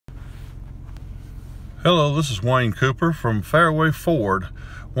Hello, this is Wayne Cooper from Fairway Ford.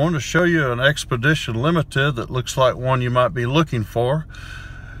 Wanted to show you an Expedition Limited that looks like one you might be looking for.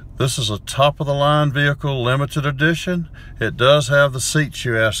 This is a top-of-the-line vehicle, limited edition. It does have the seats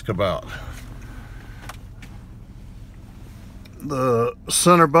you asked about. The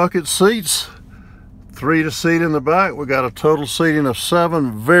center bucket seats, 3 to seat in the back. We got a total seating of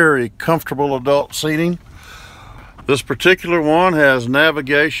 7, very comfortable adult seating. This particular one has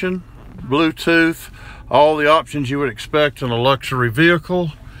navigation, Bluetooth, all the options you would expect in a luxury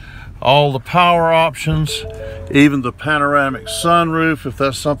vehicle, all the power options, even the panoramic sunroof if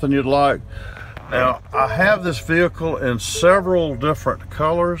that's something you'd like. Now, I have this vehicle in several different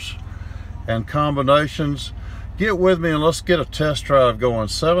colors and combinations. Get with me and let's get a test drive going.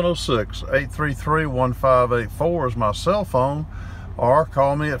 706-833-1584 is my cell phone, or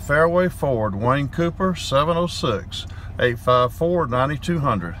call me at Fairway Ford, Wayne Cooper,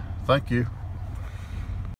 706-854-9200. Thank you.